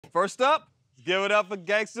first up, give it up for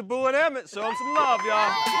Gangsta Boo and Emmet. Show them some love,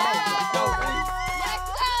 y'all.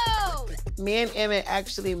 Me and Emmet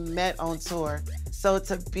actually met on tour, so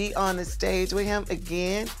to be on the stage with him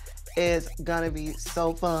again is gonna be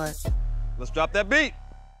so fun. Let's drop that beat.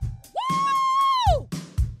 Woo!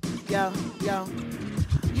 Yo.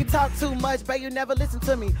 You talk too much, babe, you never listen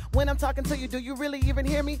to me. When I'm talking to you, do you really even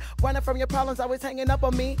hear me? Running from your problems, always hanging up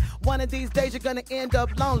on me. One of these days, you're gonna end up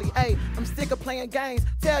lonely. Hey, I'm sick of playing games.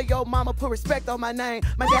 Tell your mama, put respect on my name.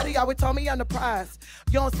 My daddy always told me I'm the prize.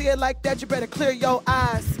 You don't see it like that, you better clear your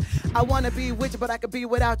eyes. I wanna be with you, but I could be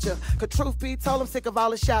without you. Cause truth be told, I'm sick of all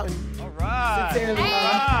the shouting. All right. Sincerely, all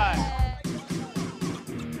right.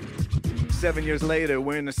 7 years later,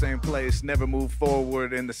 we're in the same place, never move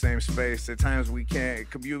forward in the same space. At times we can't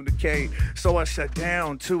communicate, so I shut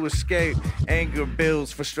down to escape. Anger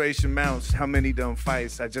builds, frustration mounts. How many dumb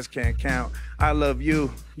fights, I just can't count. I love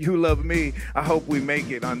you, you love me. I hope we make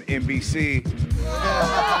it on NBC.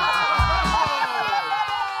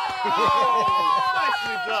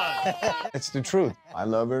 It's the truth. I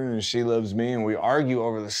love her and she loves me, and we argue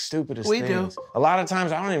over the stupidest things. We do. A lot of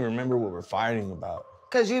times I don't even remember what we're fighting about.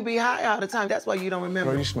 Cause you be high all the time. That's why you don't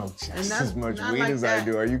remember. Bro, you smoke just as much not weed like as that. I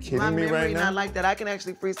do. Are you kidding My me memory right now? not like that. I can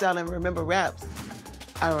actually freestyle and remember raps.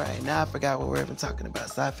 All right, now I forgot what we're even talking about,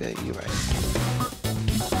 so I feel you right.